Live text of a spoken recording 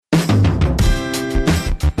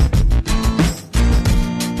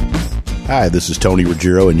Hi, this is Tony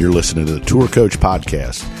Ruggiero, and you're listening to the Tour Coach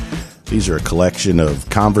Podcast. These are a collection of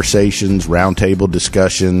conversations, roundtable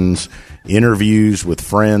discussions, interviews with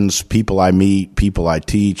friends, people I meet, people I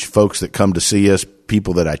teach, folks that come to see us,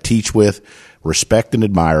 people that I teach with, respect and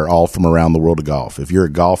admire, all from around the world of golf. If you're a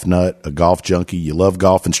golf nut, a golf junkie, you love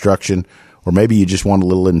golf instruction, or maybe you just want a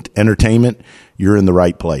little entertainment, you're in the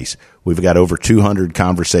right place. We've got over 200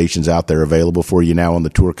 conversations out there available for you now on the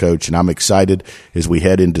Tour Coach, and I'm excited as we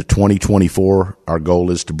head into 2024. Our goal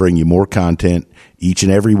is to bring you more content each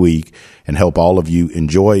and every week and help all of you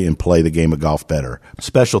enjoy and play the game of golf better.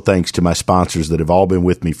 Special thanks to my sponsors that have all been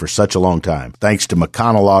with me for such a long time. Thanks to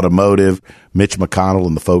McConnell Automotive, Mitch McConnell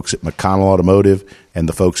and the folks at McConnell Automotive, and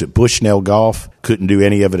the folks at Bushnell Golf. Couldn't do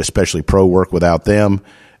any of it, especially pro work, without them.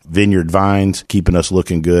 Vineyard Vines, keeping us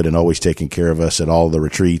looking good and always taking care of us at all the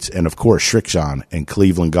retreats. And, of course, Shrixon and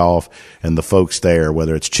Cleveland Golf and the folks there,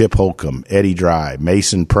 whether it's Chip Holcomb, Eddie Dry,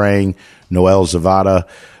 Mason Prang, Noel Zavada,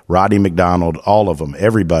 Roddy McDonald, all of them,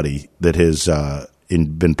 everybody that has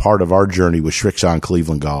been part of our journey with Shrixon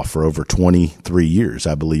Cleveland Golf for over 23 years,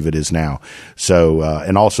 I believe it is now. So,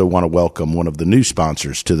 and also want to welcome one of the new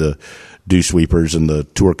sponsors to the Dew Sweepers and the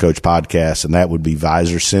Tour Coach Podcast, and that would be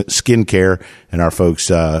Visor Skincare and our folks,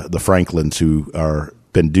 the Franklins, who are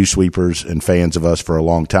been Dew Sweepers and fans of us for a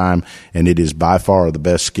long time, and it is by far the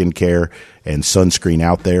best skincare and sunscreen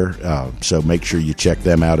out there. So make sure you check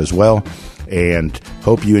them out as well. And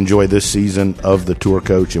hope you enjoy this season of the Tour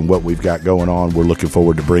Coach and what we've got going on. We're looking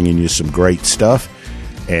forward to bringing you some great stuff,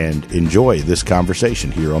 and enjoy this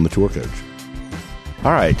conversation here on the Tour Coach.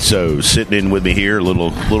 All right, so sitting in with me here, a little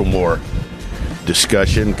more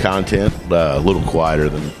discussion, content, a little quieter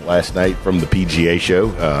than last night from the PGA show.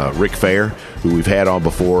 Rick Fehr, who we've had on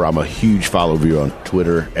before. I'm a huge follower of you on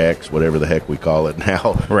Twitter, X, whatever the heck we call it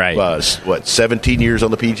now. Right. 17 years on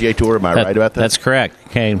the PGA Tour? Am I right about that? That's correct.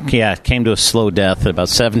 Came to a slow death about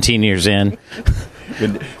 17 years in.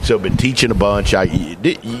 Been teaching a bunch.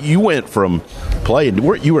 You went from playing.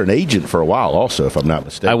 You were an agent for a while also, if I'm not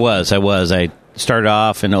mistaken. I was. I started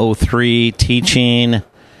off in 2003 teaching,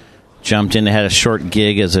 jumped in, had a short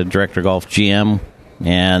gig as a director of golf GM,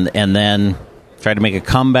 and then tried to make a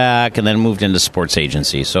comeback, and then moved into sports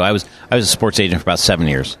agency. So I was a sports agent for about 7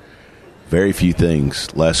 years. Very few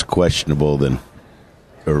things less questionable than,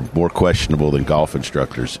 or more questionable than golf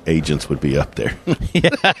instructors. Agents would be up there.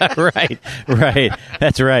 Yeah, right.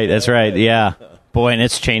 That's right. Yeah. Boy, and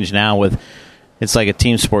it's changed now with, it's like a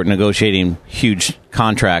team sport negotiating huge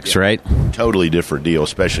contracts, right? Totally different deal,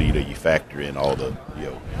 especially, you factor in all the,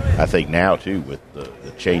 I think now, too, with the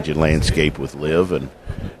changing landscape with LIV and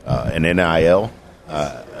NIL.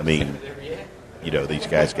 These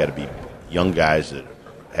guys got to be young guys that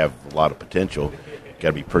have a lot of potential, got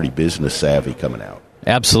to be pretty business savvy coming out.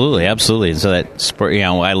 Absolutely. And so that sport,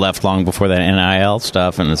 I left long before that NIL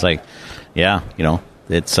stuff, and it's like,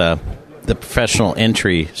 it's the professional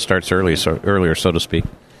entry starts earlier, so to speak.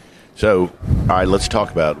 So, all right, let's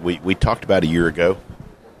talk about, we talked about a year ago.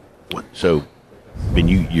 So,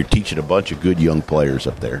 you're teaching a bunch of good young players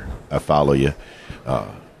up there. I follow you.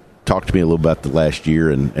 Talk to me a little about the last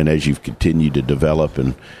year and as you've continued to develop,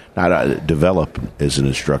 and not develop as an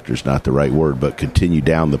instructor is not the right word, but continue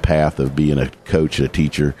down the path of being a coach and a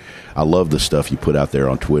teacher. I love the stuff you put out there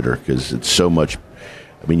on Twitter because it's so much.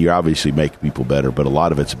 You obviously make people better, but a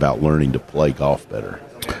lot of it's about learning to play golf better.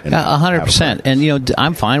 100%. And,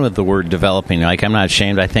 I'm fine with the word developing. I'm not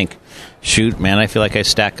ashamed. I think, I feel like I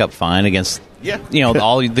stack up fine against,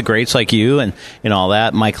 all the greats like you and all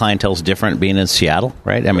that. My clientele's different being in Seattle,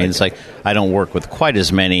 right? It's like I don't work with quite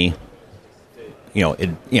as many,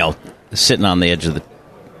 sitting on the edge of the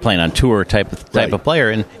playing on tour type of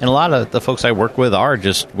player. And a lot of the folks I work with are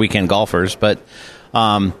just weekend golfers, but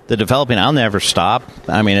the developing, I'll never stop.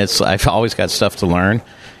 I've always got stuff to learn.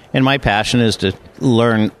 And my passion is to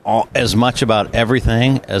learn as much about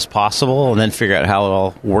everything as possible and then figure out how it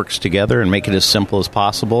all works together and make it as simple as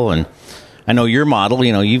possible. And I know your model,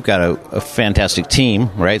 you've got a fantastic team,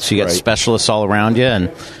 right? So you got specialists all around you.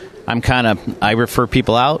 And I refer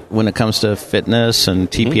people out when it comes to fitness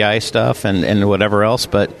and TPI stuff and whatever else.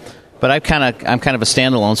 But I'm kind of a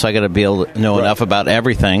standalone, so I got to be able to know enough about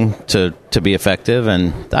everything to be effective,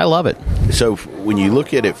 and I love it. So when you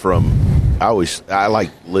look at it from, I like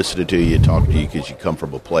listening to you, talk to you, because you come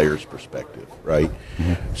from a player's perspective, right?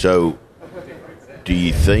 Mm-hmm. So do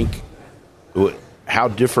you think, how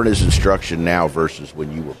different is instruction now versus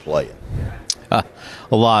when you were playing? A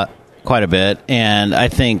lot, quite a bit, and I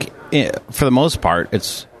think for the most part,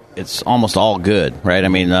 it's almost all good, right?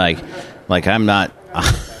 I'm not.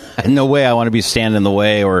 no way I want to be standing in the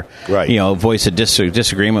way or, Right. voice a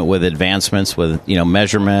disagreement with advancements, with,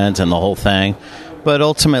 measurement and the whole thing. But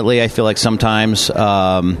ultimately, I feel like sometimes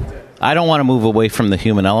I don't want to move away from the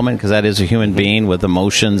human element, because that is a human being with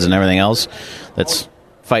emotions and everything else that's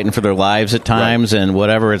fighting for their lives at times, right. And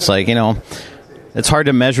whatever. It's like, it's hard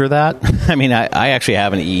to measure that. I mean, I actually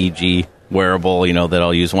have an EEG wearable, that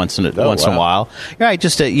I'll use once in a while. Right,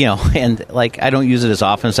 just to, and like I don't use it as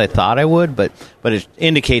often as I thought I would, but it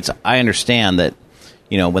indicates I understand that,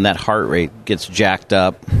 when that heart rate gets jacked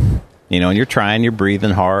up, and you're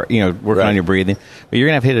breathing hard, working right. on your breathing, but you're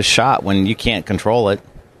gonna have to hit a shot when you can't control it.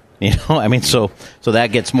 I mean, so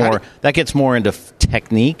that gets more into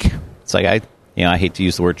technique. It's like I hate to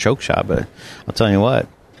use the word choke shot, but I'll tell you what,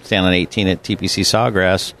 stand on 18 at TPC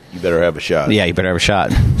Sawgrass, you better have a shot. Yeah, you better have a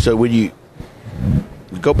shot. So when you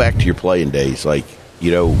go back to your playing days, like,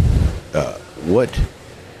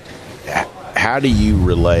 how do you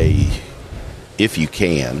relay, if you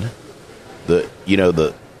can,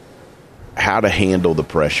 how to handle the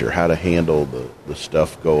pressure, how to handle the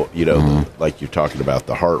stuff like you're talking about,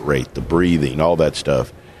 the heart rate, the breathing, all that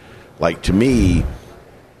stuff. Like, to me,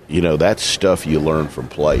 that's stuff you learn from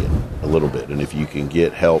playing a little bit. And if you can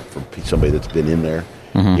get help from somebody that's been in there,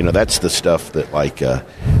 that's the stuff that, like, I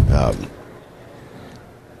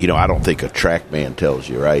don't think a TrackMan tells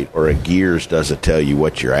you, right? Or a Gears doesn't tell you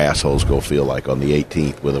what your asshole's going to feel like on the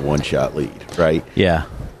 18th with a one-shot lead, right? Yeah.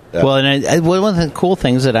 Well, and one of the cool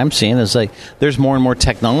things that I'm seeing is, like, there's more and more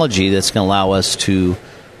technology that's going to allow us to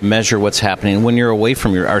measure what's happening when you're away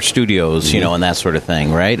from our studios, and that sort of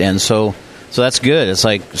thing, right? And so that's good. It's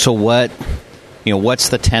like, so what, what's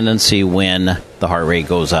the tendency when the heart rate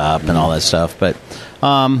goes up and all that stuff? But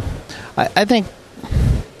I think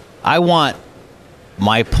I want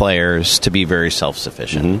my players to be very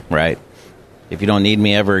self-sufficient, right? If you don't need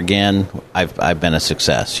me ever again, I've been a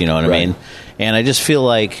success. You know what I mean? And I just feel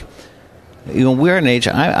like, we're an age.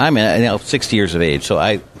 I'm 60 years of age, so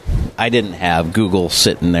I didn't have Google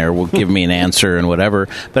sitting there will give me an answer and whatever.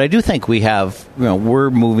 But I do think we have, we're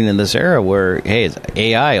moving in this era where, hey,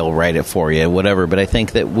 AI will write it for you, whatever. But I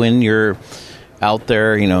think that when you're out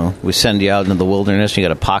there, we send you out into the wilderness, you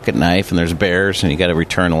got a pocket knife and there's bears and you got to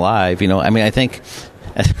return alive. I think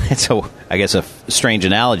it's I guess a strange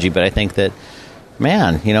analogy, but I think that,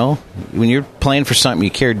 man, when you're playing for something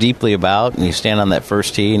you care deeply about and you stand on that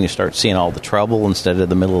first tee and you start seeing all the trouble instead of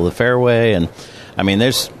the middle of the fairway. And I mean,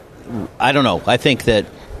 I don't know. I think that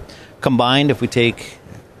combined, if we take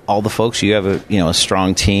all the folks, you have a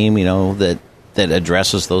strong team, that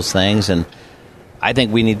addresses those things. And I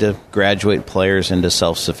think we need to graduate players into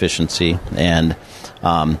self-sufficiency, and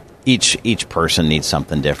each person needs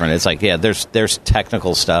something different. It's like, there's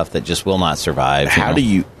technical stuff that just will not survive.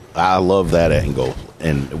 I love that angle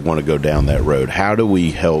and want to go down that road. How do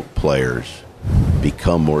we help players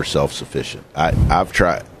become more self-sufficient? I've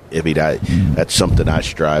tried. That's something I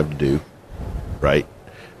strive to do, right?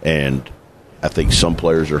 And I think some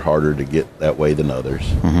players are harder to get that way than others.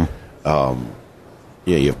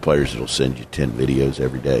 You have players that'll send you 10 videos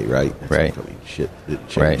every day, right? Right. Like, shit didn't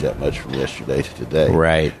change that much from yesterday to today.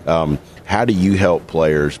 Right. How do you help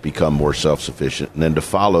players become more self-sufficient? And then to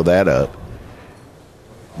follow that up,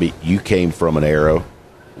 you came from an era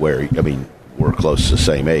where, we're close to the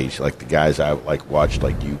same age. Like the guys I watched,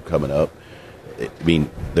 like you coming up,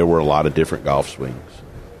 there were a lot of different golf swings.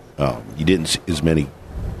 You didn't see as many.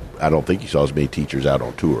 I don't think you saw as many teachers out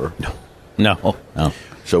on tour. No.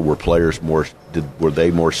 So were players were they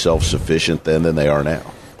more self-sufficient then than they are now?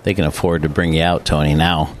 They can afford to bring you out, Tony,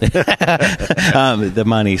 now. The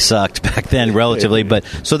money sucked back then, relatively, but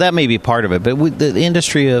so that may be part of it. But the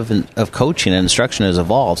industry of coaching and instruction has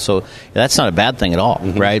evolved, so that's not a bad thing at all,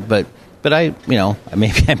 right? But I,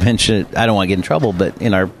 maybe I mentioned it. I don't want to get in trouble, but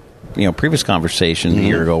in our previous conversation a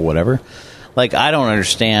year ago, whatever. Like, I don't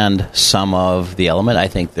understand some of the element. I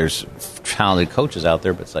think there's talented coaches out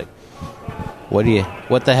there, but it's like, what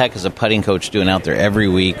the heck is a putting coach doing out there every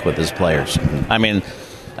week with his players? I mean,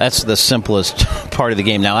 that's the simplest part of the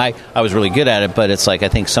game. Now, I was really good at it, but it's like, I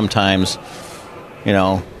think sometimes, you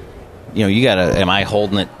gotta, am I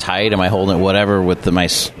holding it tight? Am I holding it whatever with my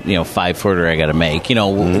 5-footer I gotta make?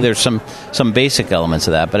 There's some basic elements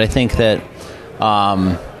of that, but I think that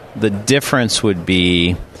the difference would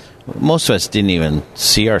be, most of us didn't even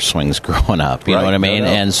see our swings growing up, you know what I mean? No.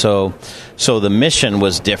 And so the mission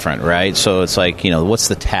was different, right? So it's like, what's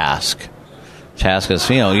the task? Task is,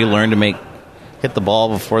 you learn to hit the ball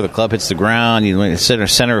before the club hits the ground, you learn to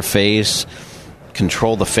center of face,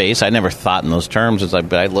 control the face. I never thought in those terms. It's like,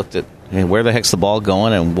 but I looked at, where the heck's the ball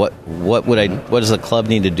going, and what does the club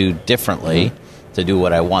need to do differently to do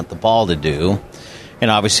what I want the ball to do?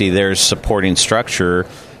 and obviously there's supporting structure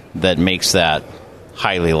that makes that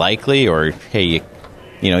highly likely, or hey,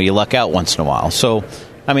 you luck out once in a while. So,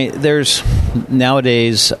 I mean, there's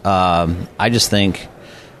nowadays, I just think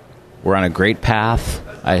we're on a great path.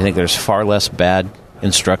 I think there's far less bad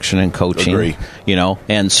instruction and coaching. Agree.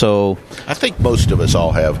 And so I think most of us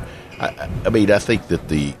all have. I mean, I think that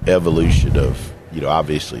the evolution of,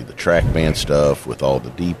 obviously the TrackMan stuff with all the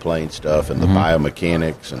D-plane stuff and the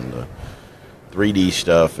biomechanics and the 3D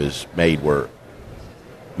stuff is made where,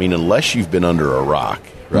 I mean, unless you've been under a rock,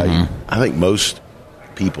 right? I think most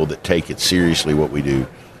people that take it seriously, what we do,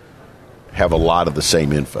 have a lot of the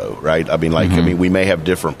same info, right? I mean, I mean, we may have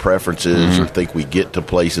different preferences or think we get to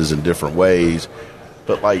places in different ways,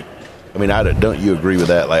 but I mean, don't you agree with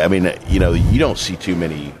that? I mean, you don't see too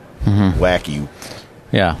many wacky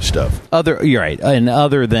stuff. You're right, and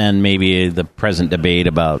other than maybe the present debate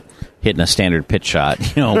about hitting a standard pitch shot,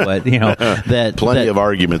 but that plenty of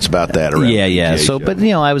arguments about that around. Yeah. So, but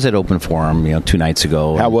I was at Open Forum, 2 nights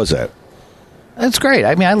ago. How was that? It's great.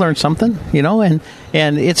 I mean, I learned something, and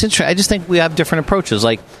it's interesting. I just think we have different approaches.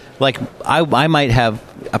 Like I might have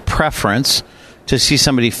a preference to see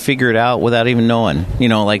somebody figure it out without even knowing.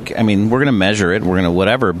 I mean, we're going to measure it, we're going to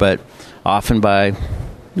whatever, but often by,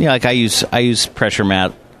 like I use pressure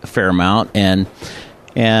mat a fair amount, and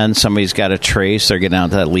somebody's got a trace, they're getting out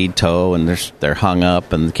to that lead toe, and they're hung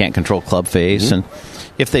up and can't control club face, and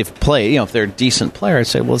if they've played, if they're a decent player, I'd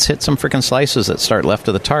say, well, let's hit some freaking slices that start left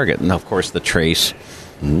of the target. And, of course, the trace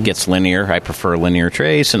gets linear. I prefer linear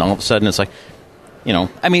trace. And all of a sudden it's like,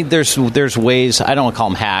 I mean, there's ways, I don't want to call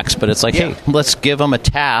them hacks, but it's like, hey, let's give them a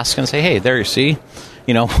task and say, hey, there you see,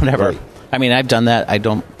 whatever. Right. I mean, I've done that. I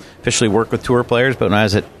don't officially work with tour players, but when I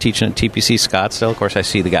was teaching at TPC Scottsdale, of course, I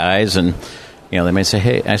see the guys, and they may say,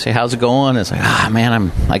 hey, I say, how's it going? It's like, man,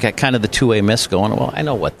 I got kind of the two-way miss going. Well, I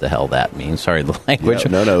know what the hell that means. Sorry, the language.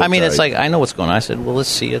 Yeah, no, I mean, it's like, I know what's going on. I said, well, let's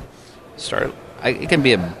see it start. It can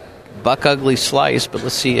be a buck-ugly slice, but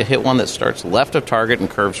let's see you hit one that starts left of target and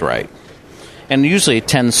curves right. And usually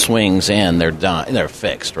 10 swings in, they're done. They're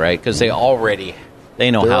fixed, right? Because they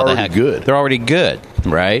know how the heck. Good. They're already good,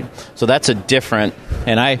 right? So that's a different,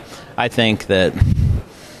 and I think that.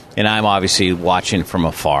 And I'm obviously watching from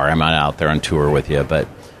afar. I'm not out there on tour with you, but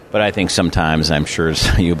I think sometimes, I'm sure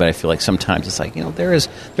it's you, but I feel like sometimes it's like, there's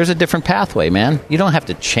a different pathway, man. You don't have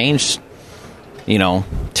to change,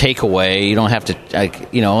 take away. You don't have to,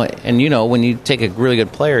 and when you take a really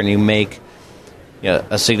good player and you make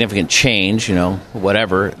a significant change,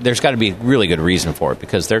 whatever, there's got to be a really good reason for it,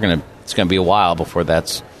 because it's going to be a while before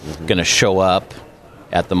that's going to show up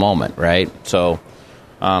at the moment, right? So.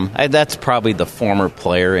 That's probably the former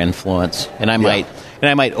player influence, and I might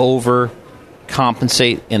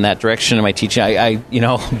overcompensate in that direction in my teaching.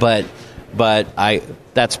 But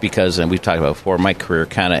that's because, and we've talked about before, my career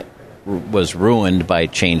kind of was ruined by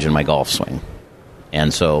changing my golf swing,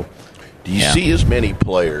 and so. Do you see as many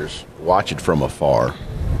players watch it from afar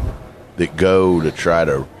that go to try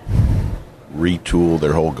to retool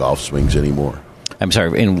their whole golf swings anymore? I'm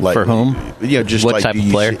sorry, for whom? Just what like type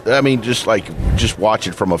of player? I mean, just watch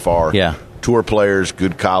it from afar. Yeah. Tour players,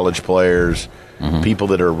 good college players, people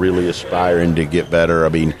that are really aspiring to get better. I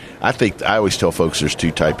mean, I always tell folks there's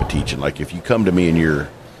two type of teaching. Like if you come to me and you're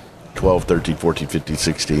 12, 13, 14, 15,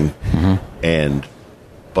 16, and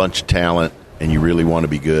bunch of talent, and you really want to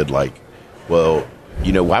be good, I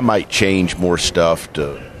might change more stuff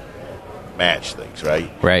to match things,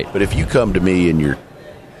 right? Right. But if you come to me and you're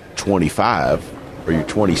 25 or you're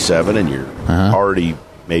 27 and you're already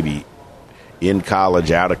maybe in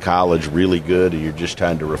college, out of college, really good, and you're just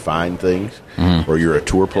trying to refine things, or you're a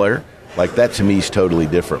tour player, that to me is totally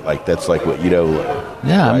different. That's like what,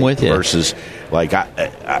 I'm with you. Versus, I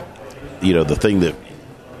the thing that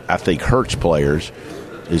I think hurts players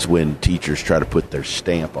is when teachers try to put their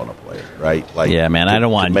stamp on a player, right? I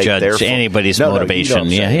don't want to judge anybody's motivation.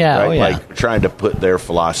 Right? Like trying to put their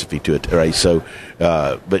philosophy to it, right? So,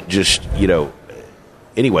 but just,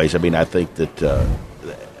 anyways, I mean, I think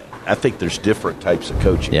there's different types of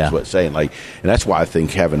coaching. Is what I'm saying. And that's why I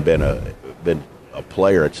think having been a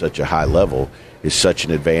player at such a high level is such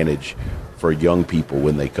an advantage for young people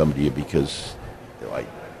when they come to you, because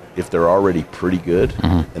if they're already pretty good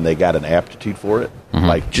and they got an aptitude for it,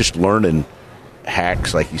 just learning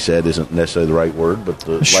hacks, like you said, isn't necessarily the right word, but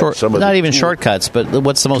not even shortcuts, but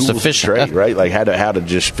what's the most efficient, trade, right? Like how to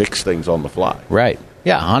just fix things on the fly, right?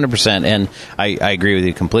 Yeah, 100%, and I agree with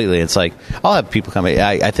you completely. It's like I'll have people come.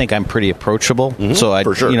 I think I'm pretty approachable, so I,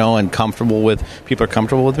 for sure. And comfortable with people are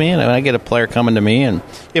comfortable with me. And when I get a player coming to me, and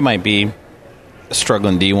it might be a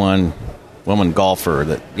struggling D1 woman golfer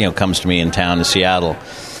that comes to me in town in Seattle,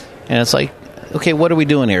 and it's like, okay, what are we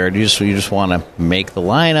doing here? Do you just want to make the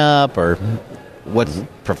lineup, or what?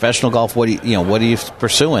 Professional golf? What are you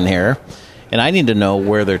pursuing here? And I need to know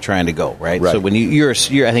where they're trying to go, right? So when you're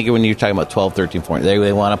I think when you're talking about 12, 13, 14,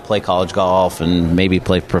 they want to play college golf and maybe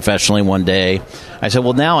play professionally one day. I said,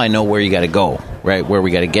 well, now I know where you got to go, right? Where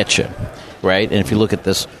we got to get you, right? And if you look at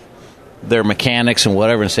this, their mechanics and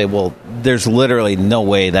whatever, and say, well, there's literally no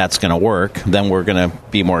way that's going to work, then we're going to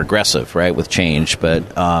be more aggressive, right, with change. But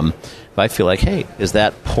if I feel like, hey, is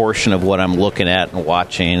that portion of what I'm looking at and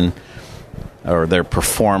watching, or their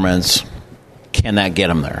performance, can that get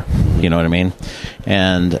them there? You know what I mean?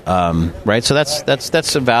 And right, so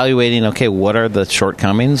that's evaluating. Okay, what are the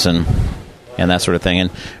shortcomings and that sort of thing,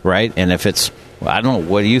 and right. And if it's, I don't know,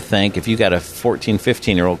 what do you think if you got a 14,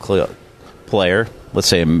 15-year-old player, let's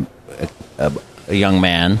say a young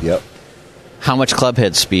man? Yep. How much club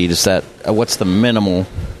head speed is that? What's the minimal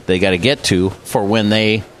they got to get to for when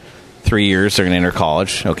 3 years they're going to enter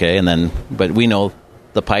college? Okay, and then, but we know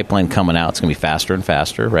the pipeline coming out, it's going to be faster and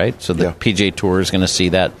faster, right? So the PGA Tour is going to see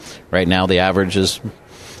that. Right now, the average is,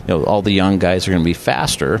 all the young guys are going to be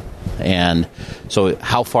faster. And so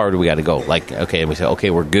how far do we got to go? Like, okay, we say, okay,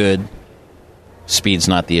 we're good. Speed's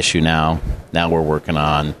not the issue now. Now we're working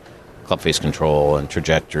on club face control and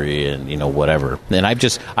trajectory and, whatever. And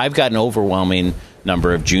I've got an overwhelming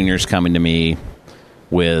number of juniors coming to me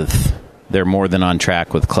with, they're more than on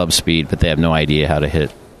track with club speed, but they have no idea how to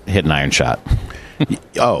hit an iron shot.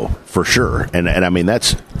 Oh, for sure. And I mean,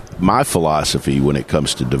 that's my philosophy when it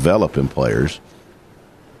comes to developing players,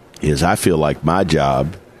 is I feel like my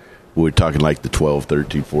job, we're talking like the 12,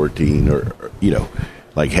 13, 14, or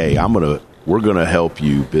like, hey, we're going to help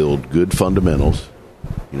you build good fundamentals,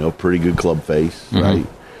 pretty good club face, right?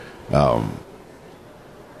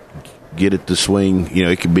 Get it to swing,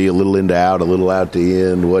 it could be a little into out, a little out to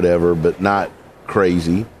in, whatever, but not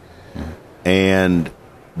crazy. And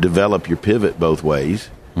develop your pivot both ways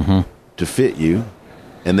to fit you.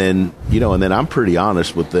 And then, and then I'm pretty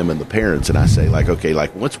honest with them and the parents, and I say, like, okay,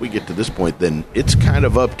 like, once we get to this point, then it's kind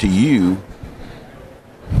of up to you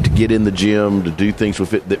to get in the gym, to do things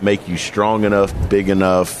with it that make you strong enough, big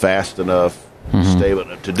enough, fast enough, stable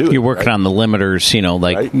enough to do it. You're working on the limiters,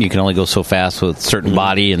 like you can only go so fast with certain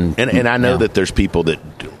body. And I know that there's people that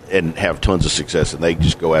have tons of success, and they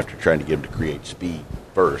just go after trying to get them to create speed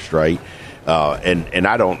first, right? And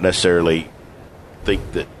I don't necessarily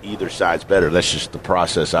think that either side's better. That's just the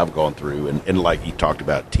process I've gone through. And like you talked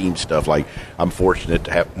about team stuff, like I'm fortunate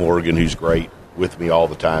to have Morgan, who's great, with me all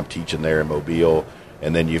the time, teaching there in Mobile.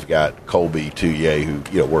 And then you've got Colby Touye,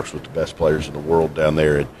 who works with the best players in the world down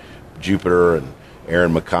there at Jupiter, and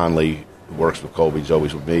Aaron McConley, who works with Colby, is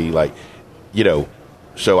always with me. Like,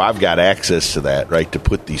 so I've got access to that, right, to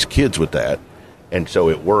put these kids with that. And so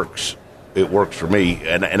it works. It works for me.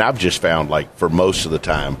 And I've just found, like, for most of the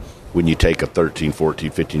time, when you take a 13, 14,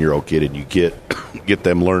 15-year-old kid and you get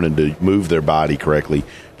them learning to move their body correctly,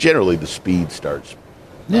 generally the speed starts.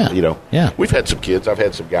 Yeah. We've had some kids. I've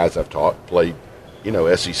had some guys I've taught played,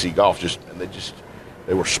 SEC golf, and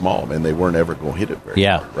they were small, man. They weren't ever going to hit it very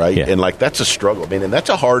hard, right? Yeah. And, like, that's a struggle. I mean, and that's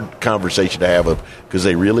a hard conversation to have because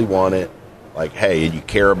they really want it. Like, hey, and you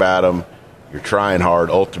care about them. You're trying hard.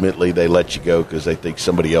 Ultimately, they let you go because they think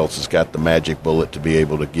somebody else has got the magic bullet to be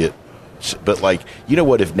able to get. But, like, you know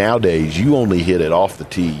what? If nowadays you only hit it off the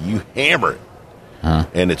tee, you hammer it,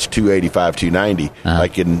 and it's 285, 290.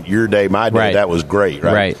 Like in your day, my day, that was great,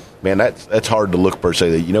 right? Man, that's hard to look per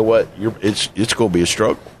se. That, you know what? It's going to be a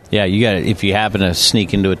struggle. Yeah, you got it. If you happen to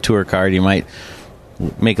sneak into a tour card, you might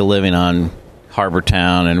make a living on Harbor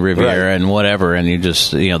Town and Riviera and whatever, and you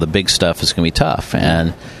just the big stuff is going to be tough.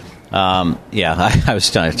 And I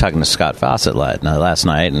was talking to Scott Fawcett last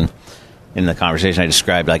night, and in the conversation I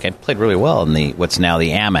described, like, I played really well in what's now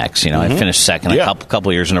the Amex. I finished second a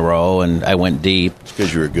couple years in a row, and I went deep. It's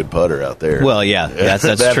because you're a good putter out there. Well, yeah, that's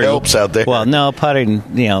that true. Helps out there. Well, no, putting,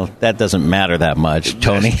 that doesn't matter that much,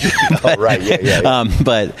 Tony. But, oh, right, yeah.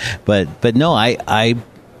 But no, I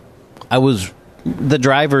was. The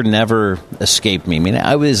driver never escaped me. I mean,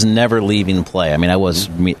 I was never leaving play. I mean, I was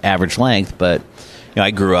average length, but I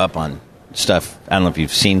grew up on stuff. I don't know if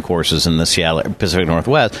you've seen courses in the Seattle Pacific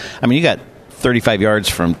Northwest. I mean, you got 35 yards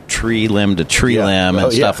from tree limb to tree limb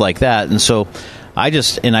and stuff like that. And so I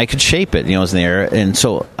could shape it, it was in the air. And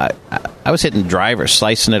so I was hitting drivers,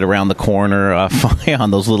 slicing it around the corner on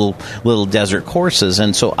those little desert courses.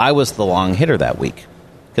 And so I was the long hitter that week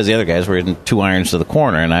because the other guys were hitting 2 irons to the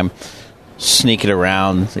corner, and I'm sneaking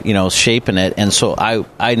around, shaping it. And so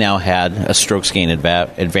I now had a strokes gain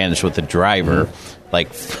advantage with the driver,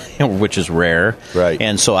 which is rare. Right.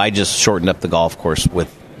 And so I just shortened up the golf course with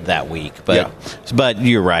that week. But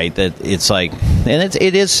you're right that it's like, and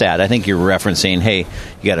it is sad. I think you're referencing, hey,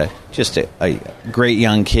 you got a great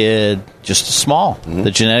young kid, just small. Mm-hmm.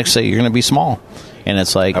 The genetics say you're going to be small. And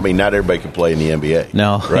it's like, I mean, not everybody can play in the NBA.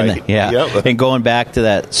 No, right? And going back to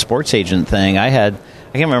that sports agent thing, I can't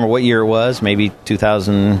remember what year it was, maybe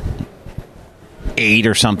 2008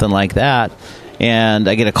 or something like that. And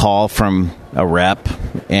I get a call from a rep,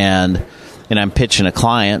 and I'm pitching a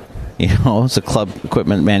client. It's a club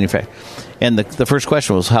equipment manufacturer. And the first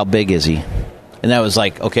question was, how big is he? And that was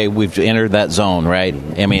like, okay, we've entered that zone, right?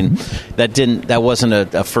 I mean, that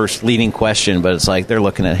wasn't a first leading question, but it's like they're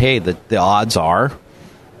looking at, hey, the odds are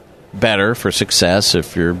better for success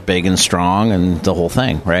if you're big and strong and the whole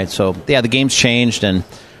thing, right? So, the game's changed, and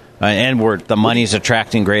the money's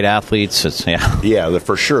attracting great athletes.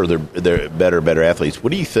 For sure, they're better athletes.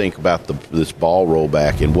 What do you think about this ball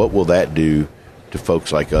rollback, and what will that do to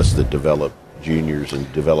folks like us that develop juniors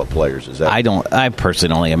and develop players? I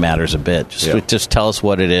personally don't think it matters a bit. Just tell us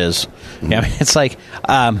what it is. Mm-hmm. I mean, it's like,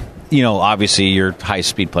 obviously you're high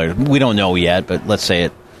speed players. We don't know yet, but let's say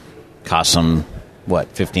it costs them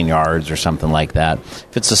 15 yards or something like that.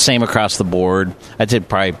 If it's the same across the board, I'd say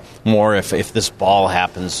probably more if this ball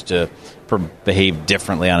happens to behave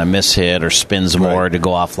differently on a mishit or spins more to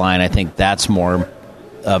go offline. I think that's more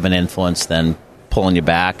of an influence than pulling you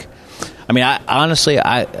back. I mean, honestly,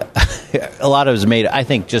 a lot of it is made, I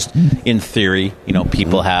think, just in theory.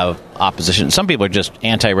 People have opposition. Some people are just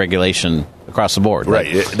anti-regulation across the board.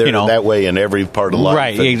 Right. They're that way in every part of life.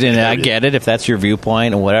 Right. And I get it if that's your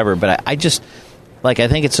viewpoint and whatever. But I just, I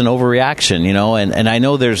think it's an overreaction, and I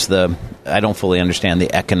know I don't fully understand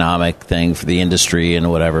the economic thing for the industry and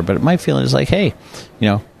whatever. But my feeling is like, hey,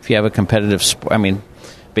 if you have a competitive sport, I mean,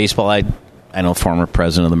 baseball, I know former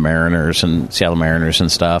president of the Mariners and Seattle Mariners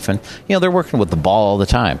and stuff, and they're working with the ball all the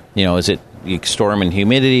time. Is it you store them in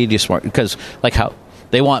humidity? Because how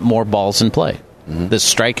they want more balls in play. Mm-hmm.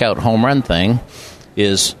 This strikeout home run thing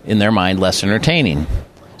is in their mind less entertaining,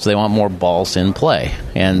 so they want more balls in play,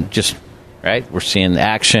 and just we're seeing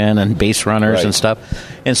action and base runners and stuff,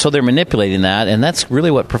 and so they're manipulating that, and that's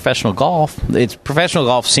really what professional golf. Professional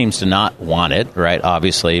golf seems to not want it, right?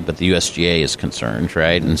 Obviously, but the USGA is concerned,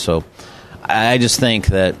 right? And so I just think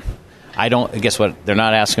that guess what? They're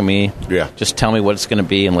not asking me. Yeah. Just tell me what it's going to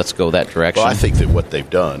be and let's go that direction. Well, I think that what they've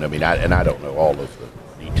done, I mean, I don't know all of the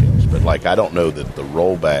details, but I don't know that the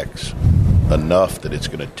rollback's enough that it's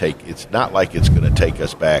going to it's not like it's going to take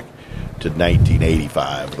us back to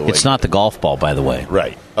 1985. It's not the golf ball, by the way.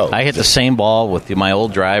 Right. I hit the same ball with my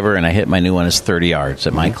old driver, and I hit my new one as 30 yards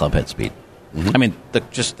at my club head speed. Mm-hmm. I mean,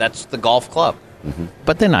 that's the golf club. Mm-hmm.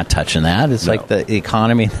 But they're not touching that. It's like the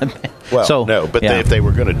economy. If they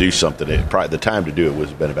were going to do something, the time to do it would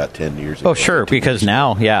have been about 10 years ago. Oh, sure, because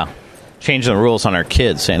now, changing the rules on our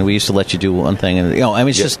kids, saying we used to let you do one thing, and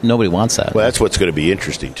it's just nobody wants that. Well, that's what's going to be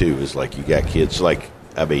interesting too. Is you got kids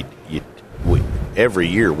every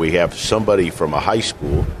year we have somebody from a high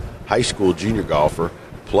school junior golfer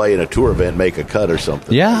play in a tour event, make a cut or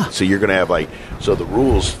something. Yeah. So you're going to have the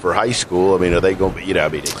rules for high school. I mean, are they going to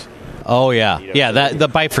be? It's. Oh, yeah. That the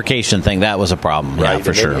bifurcation thing, that was a problem, right?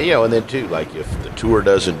 For sure. And then, too, if the tour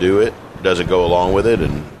doesn't go along with it,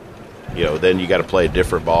 and, then you got to play a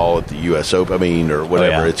different ball at the U.S. Open, or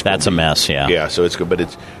whatever. Oh, yeah. That's a mess, yeah. Yeah, so it's good, but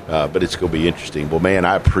it's going to be interesting. Well, man,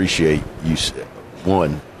 I appreciate you,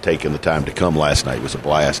 taking the time to come last night. It was a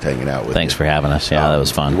blast hanging out with you. Thanks for having us. Yeah, that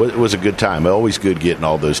was fun. It was a good time. Always good getting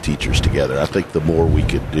all those teachers together. I think the more we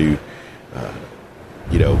could do,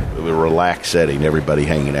 a relaxed setting, everybody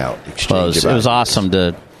hanging out, exchange. It was awesome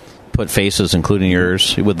to put faces, including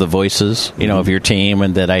yours, with the voices, of your team,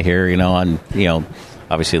 and that I hear,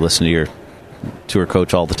 obviously listen to your tour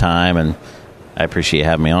coach all the time, and I appreciate you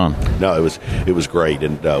having me on. No, it was great,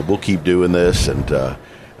 and we'll keep doing this, and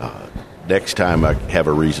next time I have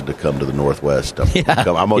a reason to come to the Northwest, I'm going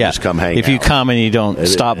to just come hang out. If you come and you don't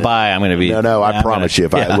stop by, I'm going to be... No, I promise you,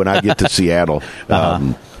 when I get to Seattle...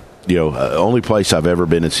 only place I've ever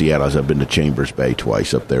been in Seattle is I've been to Chambers Bay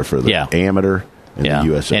twice up there for the amateur and the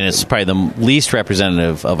U.S. And it's probably the least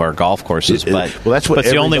representative of our golf courses. That's what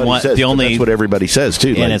the only one. Says, that's what everybody says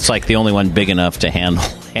too. And it's the only one big enough to handle.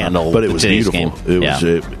 But it was beautiful. Game.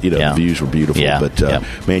 The views were beautiful. Yeah.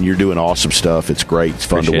 But man, you're doing awesome stuff. It's great. It's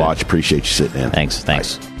fun to watch. Appreciate you sitting in.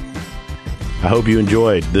 Thanks. I hope you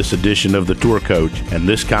enjoyed this edition of The Tour Coach and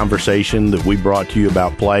this conversation that we brought to you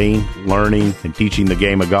about playing, learning, and teaching the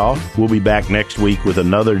game of golf. We'll be back next week with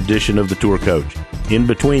another edition of The Tour Coach. In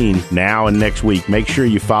between now and next week, make sure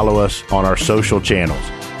you follow us on our social channels.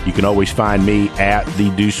 You can always find me at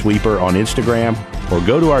The Dew Sweeper on Instagram or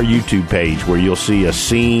go to our YouTube page where you'll see a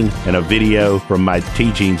scene and a video from my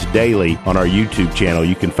teachings daily on our YouTube channel.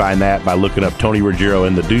 You can find that by looking up Tony Ruggiero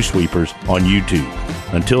and the Dew Sweepers on YouTube.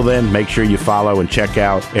 Until then, make sure you follow and check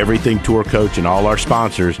out Everything Tour Coach and all our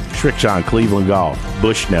sponsors, Srixon Cleveland Golf,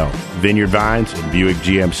 Bushnell, Vineyard Vines, and Buick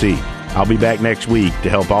GMC. I'll be back next week to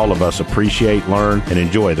help all of us appreciate, learn, and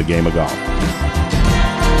enjoy the game of golf.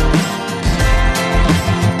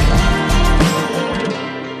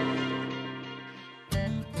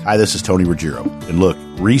 Hi, this is Tony Ruggiero. And look,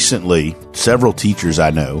 recently, several teachers I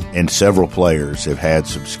know and several players have had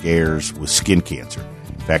some scares with skin cancer.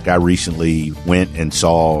 In fact, I recently went and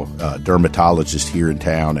saw a dermatologist here in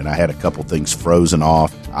town, and I had a couple things frozen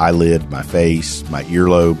off, eyelid, my face, my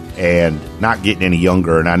earlobe, and not getting any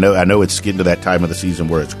younger. And I know it's getting to that time of the season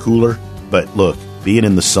where it's cooler, but look, being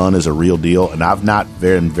in the sun is a real deal, and I've not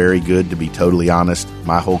been very good, to be totally honest,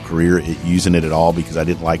 my whole career at using it at all because I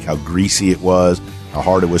didn't like how greasy it was, how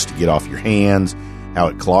hard it was to get off your hands, how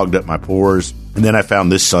it clogged up my pores. And then I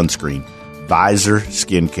found this sunscreen, Visor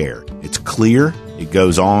Skin Care. It's clear, it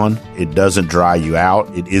goes on, it doesn't dry you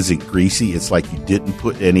out, it isn't greasy, it's like you didn't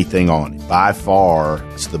put anything on it. By far,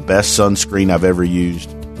 it's the best sunscreen I've ever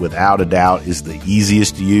used. Without a doubt, is the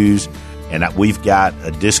easiest to use. And we've got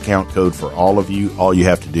a discount code for all of you. All you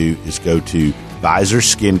have to do is go to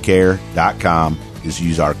visorskincare.com,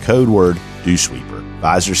 use our code word DewSweeper.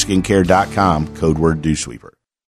 visorskincare.com, code word DewSweeper.